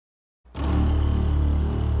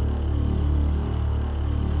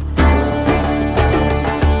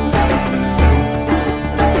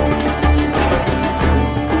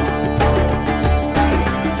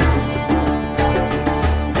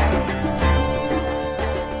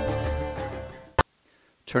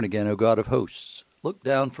Turn again, O God of hosts. Look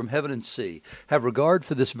down from heaven and see. Have regard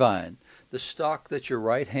for this vine, the stock that your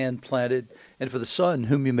right hand planted, and for the son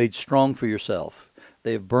whom you made strong for yourself.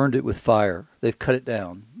 They have burned it with fire. They've cut it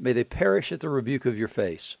down. May they perish at the rebuke of your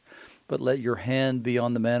face. But let your hand be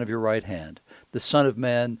on the man of your right hand, the Son of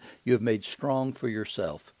Man you have made strong for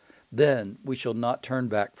yourself. Then we shall not turn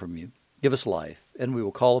back from you. Give us life, and we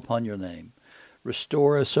will call upon your name.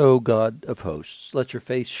 Restore us, O God of hosts. Let your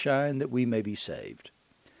face shine that we may be saved.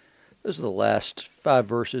 Those are the last 5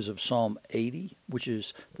 verses of Psalm 80, which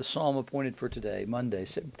is the psalm appointed for today, Monday,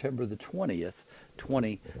 September the 20th,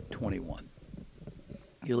 2021.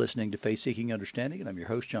 You're listening to Faith Seeking Understanding, and I'm your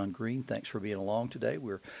host, John Green. Thanks for being along today.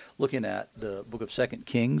 We're looking at the book of 2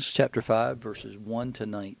 Kings, chapter 5, verses 1 to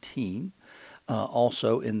 19.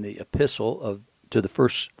 Also in the epistle to the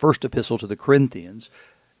first epistle to the Corinthians,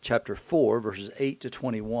 chapter 4, verses 8 to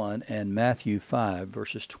 21, and Matthew 5,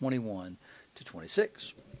 verses 21 to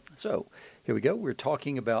 26. So, here we go. We're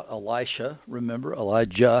talking about Elisha. Remember,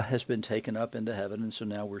 Elijah has been taken up into heaven, and so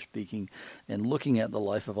now we're speaking and looking at the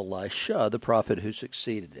life of Elisha, the prophet who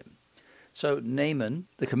succeeded him. So, Naaman,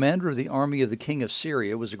 the commander of the army of the king of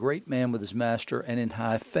Syria, was a great man with his master and in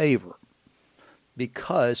high favor,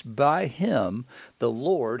 because by him the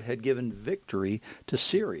Lord had given victory to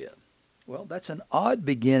Syria. Well, that's an odd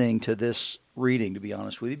beginning to this reading, to be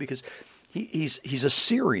honest with you, because he's a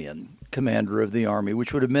Syrian commander of the army,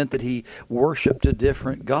 which would have meant that he worshipped a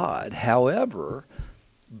different god. However,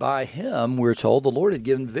 by him, we're told, the Lord had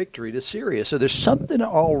given victory to Syria. So there's something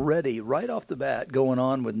already, right off the bat, going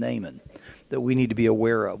on with Naaman that we need to be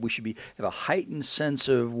aware of. We should have a heightened sense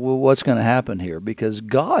of what's going to happen here, because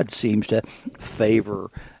God seems to favor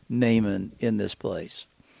Naaman in this place.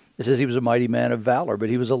 It says he was a mighty man of valor, but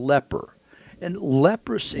he was a leper. And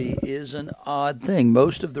leprosy is an odd thing.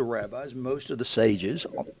 Most of the rabbis, most of the sages,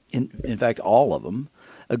 in fact all of them,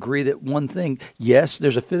 agree that one thing, yes,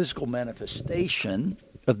 there's a physical manifestation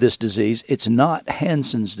of this disease. It's not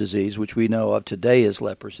Hansen's disease, which we know of today as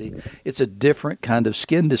leprosy. It's a different kind of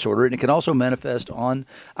skin disorder, and it can also manifest on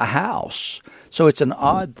a house. So it's an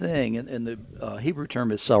odd thing, and the Hebrew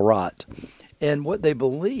term is sarat. And what they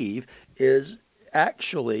believe is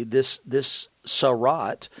actually this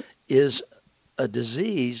sarat is a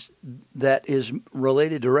disease that is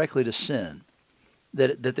related directly to sin,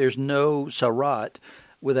 that there's no sarat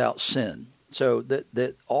without sin. So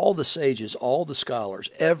that all the sages, all the scholars,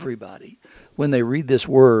 everybody, when they read this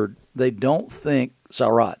word, they don't think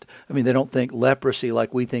sarat. I mean, they don't think leprosy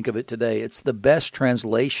like we think of it today. It's the best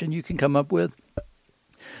translation you can come up with,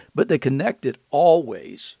 but they connect it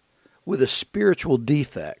always with a spiritual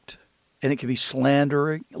defect. And it can be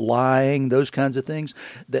slandering, lying, those kinds of things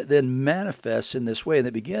that then manifests in this way. And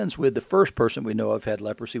it begins with the first person we know of had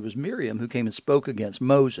leprosy was Miriam, who came and spoke against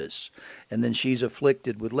Moses. And then she's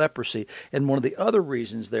afflicted with leprosy. And one of the other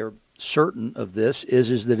reasons they're certain of this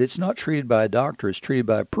is that it's not treated by a doctor, it's treated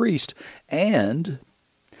by a priest. And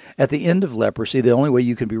at the end of leprosy, the only way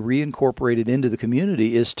you can be reincorporated into the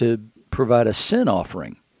community is to provide a sin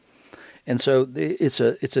offering. And so it's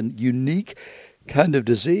a unique kind of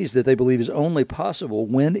disease that they believe is only possible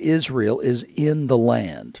when Israel is in the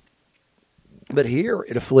land. But here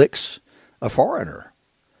it afflicts a foreigner.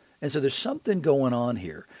 And so there's something going on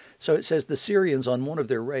here. So it says the Syrians on one of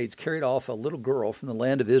their raids carried off a little girl from the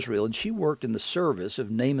land of Israel, and she worked in the service of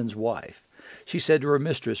Naaman's wife. She said to her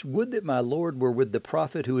mistress, "Would that my Lord were with the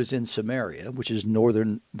prophet who is in Samaria," which is the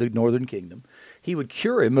northern kingdom. "He would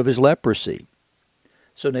cure him of his leprosy."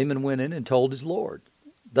 So Naaman went in and told his Lord.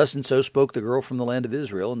 Thus and so spoke the girl from the land of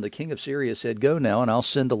Israel, and the king of Syria said, "Go now, and I'll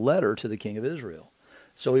send a letter to the king of Israel."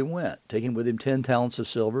 So he went, taking with him 10 talents of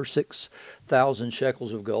silver, 6,000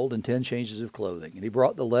 shekels of gold, and 10 changes of clothing. And he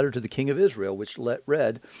brought the letter to the king of Israel, which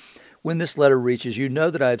read, "When this letter reaches you, know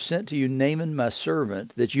that I have sent to you Naaman my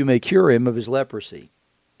servant, that you may cure him of his leprosy."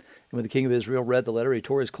 And when the king of Israel read the letter, he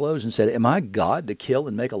tore his clothes and said, "Am I God to kill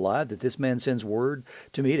and make alive, that this man sends word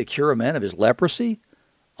to me to cure a man of his leprosy?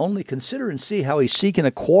 Only consider and see how he's seeking a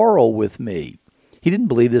quarrel with me." He didn't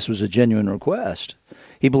believe this was a genuine request.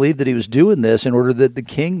 He believed that he was doing this in order that the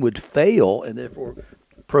king would fail and therefore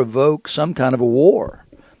provoke some kind of a war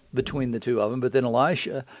between the two of them. But then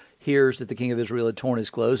Elisha hears that the king of Israel had torn his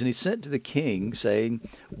clothes, and he sent to the king, saying,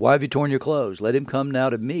 "Why have you torn your clothes? Let him come now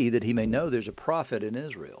to me, that he may know there's a prophet in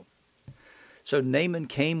Israel." So Naaman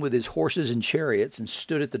came with his horses and chariots and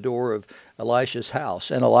stood at the door of Elisha's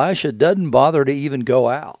house. And Elisha doesn't bother to even go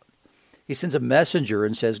out. He sends a messenger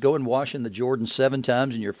and says, "Go and wash in the Jordan 7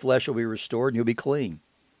 times, and your flesh will be restored, and you'll be clean."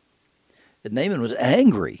 And Naaman was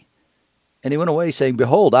angry. And he went away saying,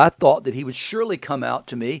 Behold, I thought that he would surely come out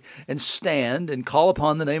to me and stand and call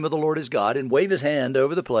upon the name of the Lord his God and wave his hand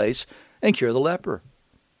over the place and cure the leper.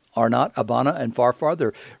 Are not Abana and Pharpar,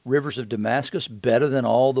 the rivers of Damascus, better than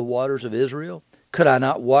all the waters of Israel? Could I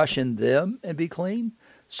not wash in them and be clean?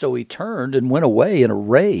 So he turned and went away in a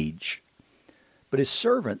rage. But his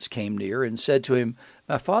servants came near and said to him,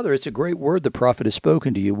 My father, it's a great word the prophet has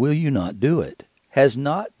spoken to you. Will you not do it? Has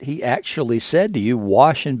not he actually said to you,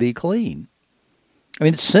 Wash and be clean? I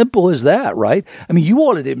mean, it's simple as that, right? I mean, you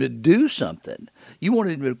wanted him to do something. You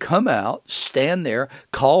wanted him to come out, stand there,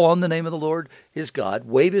 call on the name of the Lord his God,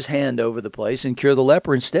 wave his hand over the place, and cure the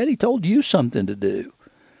leper. Instead, he told you something to do.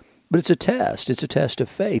 But it's a test. It's a test of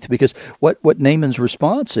faith, because what Naaman's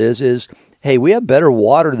response is, hey, we have better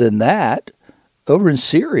water than that over in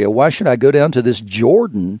Syria. Why should I go down to this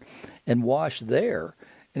Jordan and wash there?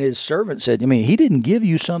 And his servant said, I mean, he didn't give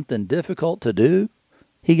you something difficult to do.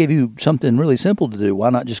 He gave you something really simple to do.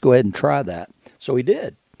 Why not just go ahead and try that? So he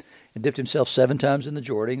did. And dipped himself 7 times in the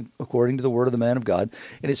Jordan, according to the word of the man of God.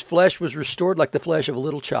 And his flesh was restored like the flesh of a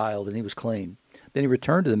little child, and he was clean. Then he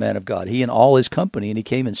returned to the man of God, he and all his company, and he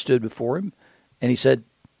came and stood before him. And he said,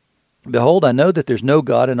 Behold, I know that there's no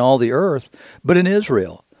God in all the earth, but in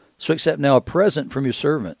Israel. So accept now a present from your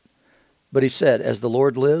servant. But he said, As the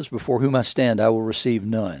Lord lives, before whom I stand, I will receive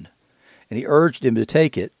none. And he urged him to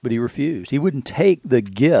take it, but he refused. He wouldn't take the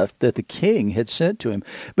gift that the king had sent to him,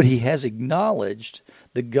 but he has acknowledged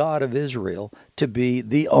the God of Israel to be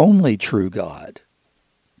the only true God.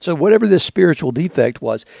 So whatever this spiritual defect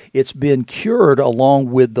was, it's been cured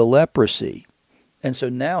along with the leprosy. And so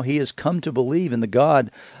now he has come to believe in the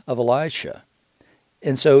God of Elisha.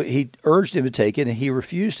 And so he urged him to take it, and he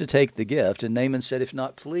refused to take the gift. And Naaman said, If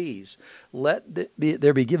not, please, let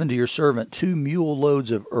there be given to your servant 2 mule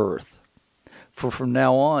loads of earth. For from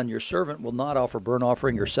now on your servant will not offer burnt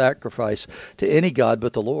offering or sacrifice to any god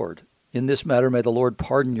but the Lord. In this matter may the Lord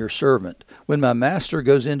pardon your servant. When my master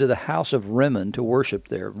goes into the house of Rimmon to worship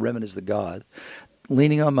there, Rimmon is the god,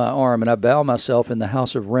 leaning on my arm, and I bow myself in the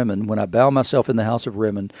house of Rimmon. When I bow myself in the house of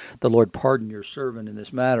Rimmon, the Lord pardon your servant in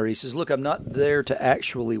this matter. He says, Look, I'm not there to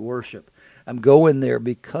actually worship. I'm going there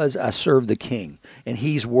because I serve the king, and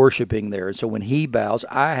he's worshiping there. And so when he bows,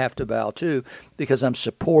 I have to bow too, because I'm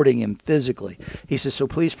supporting him physically. He says, so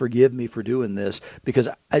please forgive me for doing this, because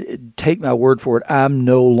take my word for it, I'm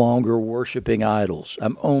no longer worshiping idols.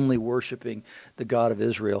 I'm only worshiping the God of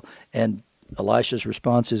Israel. And Elisha's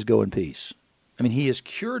response is, go in peace. I mean, he has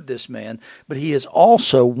cured this man, but he has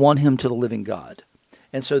also won him to the living God.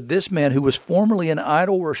 And so this man, who was formerly an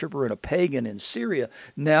idol worshiper and a pagan in Syria,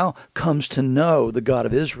 now comes to know the God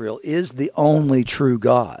of Israel is the only true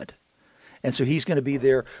God. And so he's going to be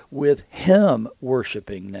there with him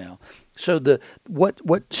worshiping now. So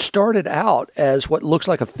what started out as what looks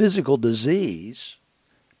like a physical disease,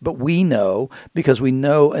 but we know, because we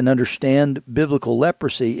know and understand biblical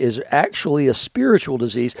leprosy is actually a spiritual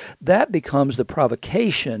disease, that becomes the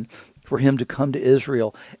provocation for him to come to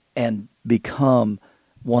Israel and become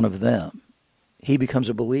one of them. He becomes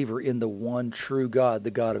a believer in the one true God,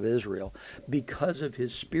 the God of Israel, because of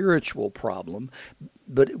his spiritual problem,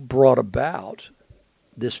 but it brought about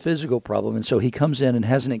this physical problem. And so he comes in and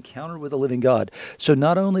has an encounter with the living God. So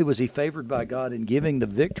not only was he favored by God in giving the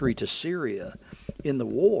victory to Syria in the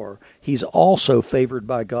war, he's also favored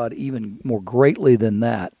by God even more greatly than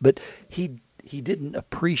that. But he didn't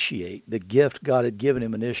appreciate the gift God had given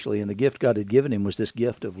him initially, and the gift God had given him was this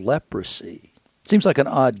gift of leprosy. Seems like an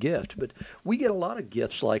odd gift, but we get a lot of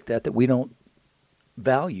gifts like that we don't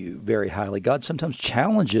value very highly. God sometimes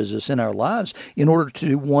challenges us in our lives in order to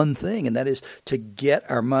do one thing, and that is to get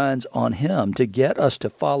our minds on him, to get us to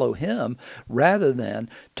follow him rather than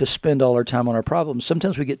to spend all our time on our problems.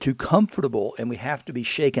 Sometimes we get too comfortable, and we have to be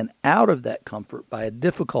shaken out of that comfort by a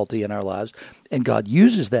difficulty in our lives, and God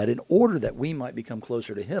uses that in order that we might become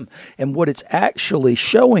closer to him. And what it's actually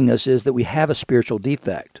showing us is that we have a spiritual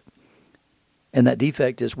defect. And that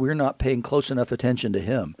defect is we're not paying close enough attention to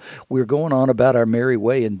him. We're going on about our merry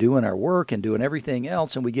way and doing our work and doing everything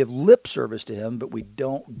else, and we give lip service to him, but we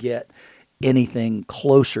don't get anything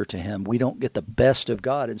closer to him. We don't get the best of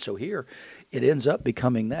God. And so here it ends up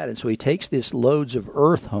becoming that. And so he takes this loads of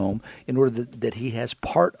earth home in order that he has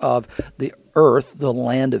part of the earth, the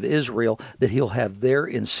land of Israel, that he'll have there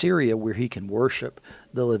in Syria where he can worship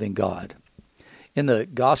the living God. In the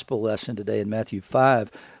gospel lesson today in Matthew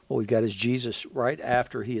 5, what we've got is Jesus right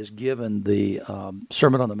after he has given the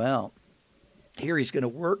Sermon on the Mount. Here he's going to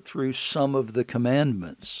work through some of the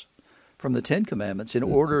commandments from the Ten Commandments in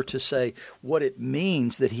order to say what it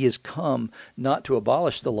means that he has come not to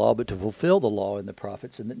abolish the law, but to fulfill the law and the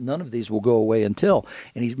prophets, and that none of these will go away until.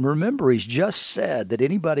 And remember, he's just said that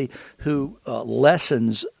anybody who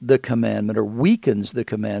lessens the commandment or weakens the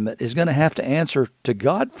commandment is going to have to answer to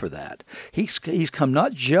God for that. He's come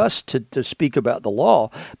not just to speak about the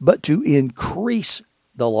law, but to increase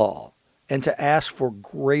the law and to ask for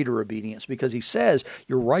greater obedience, because he says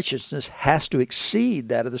your righteousness has to exceed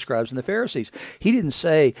that of the scribes and the Pharisees. He didn't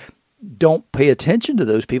say don't pay attention to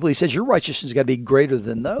those people. He says your righteousness has got to be greater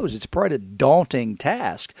than those. It's quite a daunting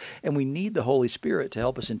task, and we need the Holy Spirit to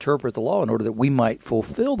help us interpret the law in order that we might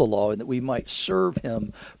fulfill the law and that we might serve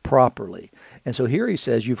him properly. And so here he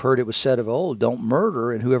says, you've heard it was said of old, don't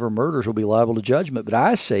murder, and whoever murders will be liable to judgment. But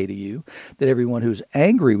I say to you that everyone who's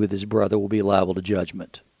angry with his brother will be liable to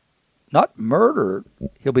judgment. Not murder,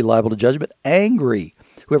 he'll be liable to judgment. Angry.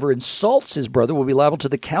 Whoever insults his brother will be liable to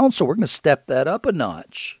the council. We're going to step that up a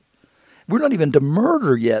notch. We're not even to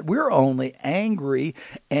murder yet. We're only angry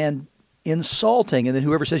and insulting. And then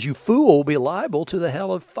whoever says you fool will be liable to the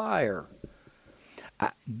hell of fire.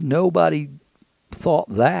 Nobody thought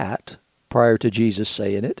that prior to Jesus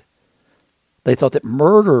saying it. They thought that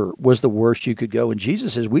murder was the worst you could go. And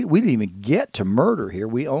Jesus says we didn't even get to murder here.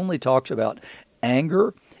 We only talked about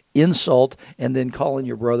anger, insult, and then calling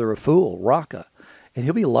your brother a fool, raka. And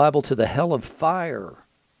he'll be liable to the hell of fire.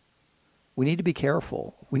 We need to be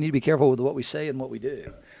careful. We need to be careful with what we say and what we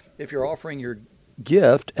do. If you're offering your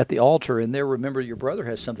gift at the altar and there remember your brother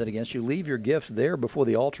has something against you, leave your gift there before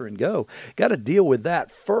the altar and go. Got to deal with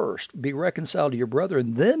that first. Be reconciled to your brother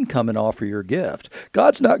and then come and offer your gift.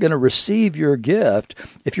 God's not going to receive your gift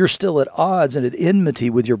if you're still at odds and at enmity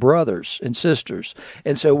with your brothers and sisters.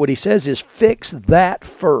 And so what he says is fix that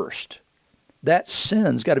first. That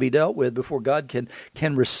sin's got to be dealt with before God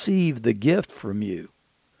can receive the gift from you.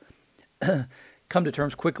 Come to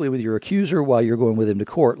terms quickly with your accuser while you're going with him to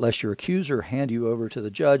court, lest your accuser hand you over to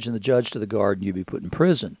the judge and the judge to the guard and you be put in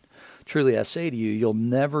prison. Truly I say to you, you'll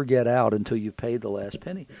never get out until you've paid the last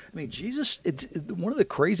penny. I mean, Jesus, one of the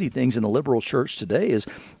crazy things in the liberal church today is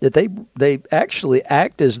that they actually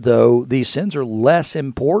act as though these sins are less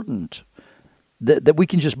important, that we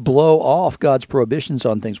can just blow off God's prohibitions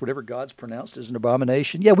on things. Whatever God's pronounced as an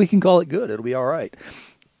abomination, yeah, we can call it good. It'll be all right.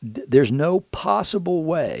 There's no possible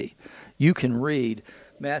way you can read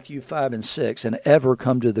Matthew 5 and 6 and ever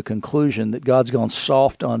come to the conclusion that God's gone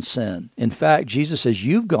soft on sin. In fact, Jesus says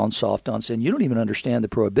you've gone soft on sin. You don't even understand the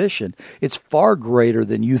prohibition. It's far greater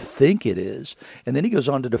than you think it is. And then he goes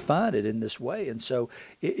on to define it in this way. And so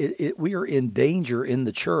we are in danger in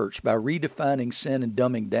the church by redefining sin and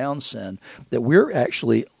dumbing down sin, that we're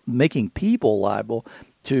actually making people liable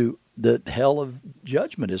to the hell of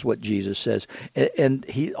judgment is what Jesus says. And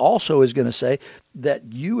he also is going to say that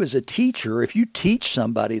you as a teacher, if you teach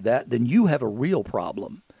somebody that, then you have a real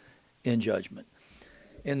problem in judgment.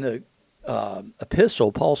 In the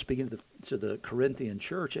epistle, Paul speaking to the Corinthian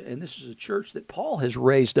church, and this is a church that Paul has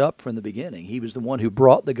raised up from the beginning. He was the one who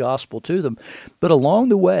brought the gospel to them. But along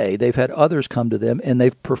the way, they've had others come to them, and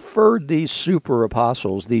they've preferred these super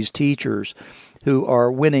apostles, these teachers, who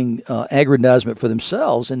are winning aggrandizement for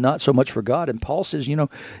themselves and not so much for God. And Paul says,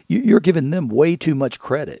 you're giving them way too much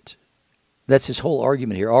credit. That's his whole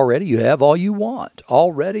argument here. Already you have all you want.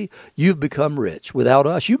 Already you've become rich. Without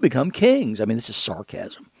us, you've become kings. I mean, this is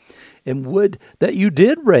sarcasm. And would that you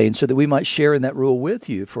did reign so that we might share in that rule with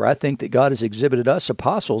you. For I think that God has exhibited us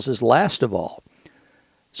apostles as last of all.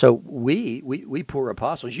 So we poor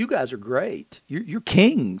apostles, you guys are great. You're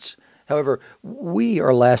kings. However, we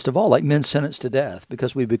are last of all, like men sentenced to death,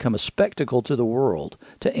 because we've become a spectacle to the world,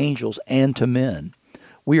 to angels, and to men.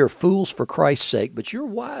 We are fools for Christ's sake, but you're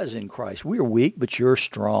wise in Christ. We are weak, but you're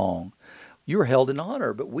strong. You're held in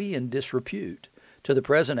honor, but we in disrepute. To the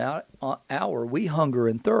present hour, we hunger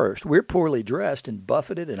and thirst. We're poorly dressed and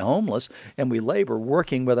buffeted and homeless, and we labor,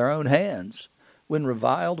 working with our own hands. When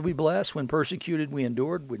reviled, we bless. When persecuted, we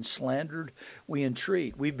endured. When slandered, we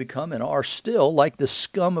entreat. We've become and are still like the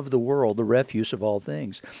scum of the world, the refuse of all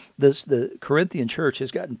things. The Corinthian church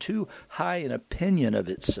has gotten too high an opinion of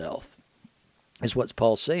itself, is what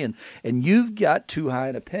Paul's saying. And you've got too high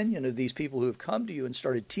an opinion of these people who have come to you and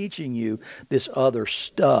started teaching you this other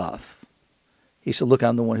stuff. He said, look,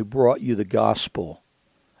 I'm the one who brought you the gospel.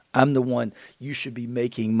 I'm the one you should be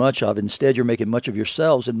making much of. Instead, you're making much of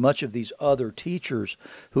yourselves and much of these other teachers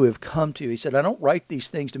who have come to you. He said, I don't write these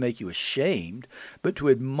things to make you ashamed, but to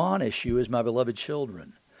admonish you as my beloved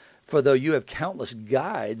children. For though you have countless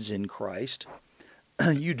guides in Christ,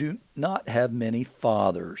 you do not have many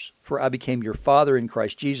fathers, for I became your father in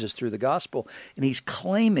Christ Jesus through the gospel. And he's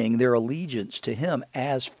claiming their allegiance to him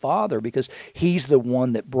as father because he's the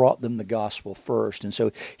one that brought them the gospel first. And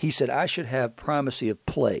so he said, I should have primacy of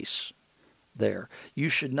place there. You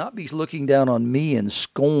should not be looking down on me in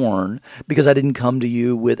scorn because I didn't come to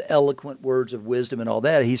you with eloquent words of wisdom and all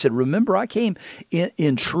that. He said, remember, I came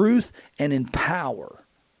in truth and in power.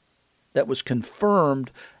 That was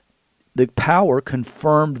confirmed. The power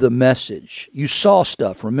confirmed the message. You saw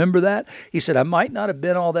stuff. Remember that? He said, I might not have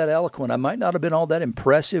been all that eloquent. I might not have been all that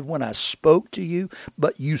impressive when I spoke to you,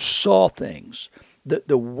 but you saw things.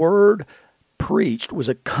 The word preached was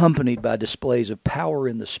accompanied by displays of power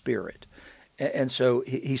in the Spirit. And so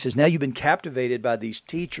he says, now you've been captivated by these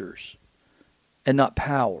teachers and not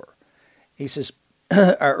power. He says,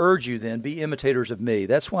 I urge you then, be imitators of me.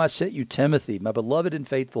 That's why I sent you Timothy, my beloved and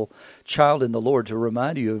faithful child in the Lord, to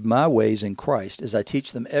remind you of my ways in Christ as I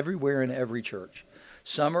teach them everywhere in every church.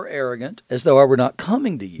 Some are arrogant, as though I were not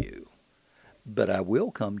coming to you, but I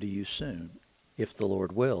will come to you soon, if the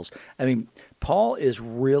Lord wills. I mean, Paul is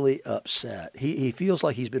really upset. He feels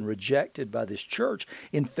like he's been rejected by this church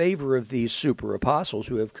in favor of these super apostles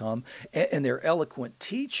who have come, and their eloquent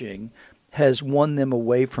teaching has won them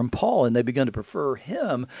away from Paul, and they begun to prefer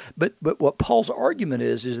him. But what Paul's argument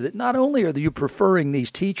is that not only are you preferring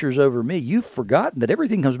these teachers over me, you've forgotten that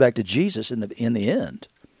everything comes back to Jesus in the end.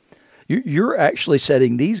 You're actually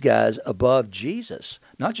setting these guys above Jesus,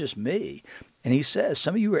 not just me. And he says,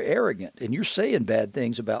 some of you are arrogant, and you're saying bad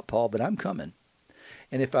things about Paul, but I'm coming.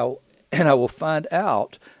 And I will find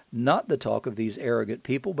out not the talk of these arrogant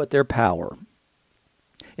people, but their power.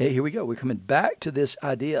 Here we go. We're coming back to this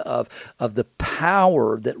idea of the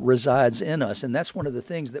power that resides in us, and that's one of the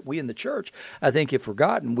things that we in the church, I think, have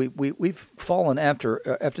forgotten. We've fallen after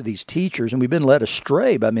these teachers, and we've been led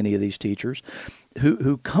astray by many of these teachers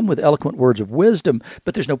who come with eloquent words of wisdom,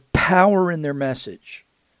 but there's no power in their message.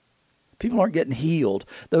 People aren't getting healed.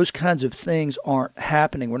 Those kinds of things aren't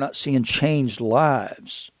happening. We're not seeing changed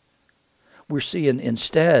lives. We're seeing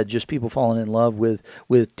instead just people falling in love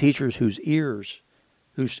with teachers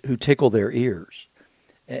who tickle their ears.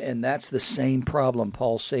 And that's the same problem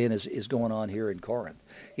Paul's saying is going on here in Corinth.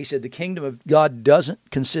 He said the kingdom of God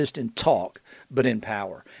doesn't consist in talk, but in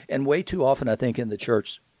power. And way too often, I think, in the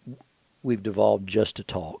church, we've devolved just to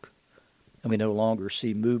talk. And we no longer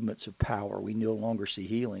see movements of power. We no longer see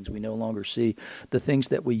healings. We no longer see the things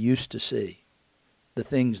that we used to see, the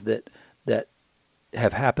things that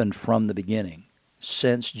have happened from the beginning,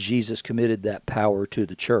 since Jesus committed that power to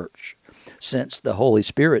the church, since the Holy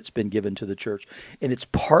Spirit's been given to the church. And it's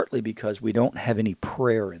partly because we don't have any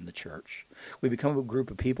prayer in the church. We become a group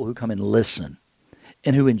of people who come and listen,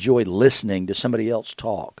 and who enjoy listening to somebody else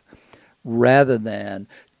talk, rather than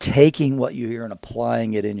taking what you hear and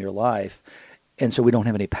applying it in your life. And so we don't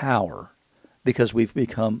have any power because we've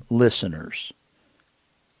become listeners.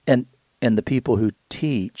 And the people who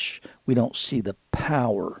teach, we don't see the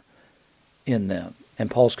power in them. And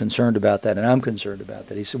Paul's concerned about that, and I'm concerned about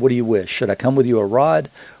that. He said, what do you wish? Should I come with you a rod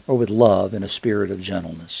or with love and a spirit of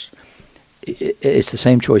gentleness? It's the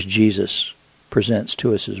same choice Jesus presents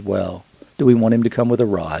to us as well. Do we want him to come with a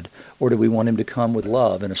rod, or do we want him to come with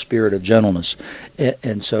love and a spirit of gentleness?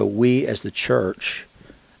 And so we as the church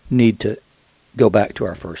need to go back to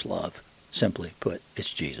our first love. Simply put,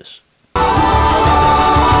 it's Jesus.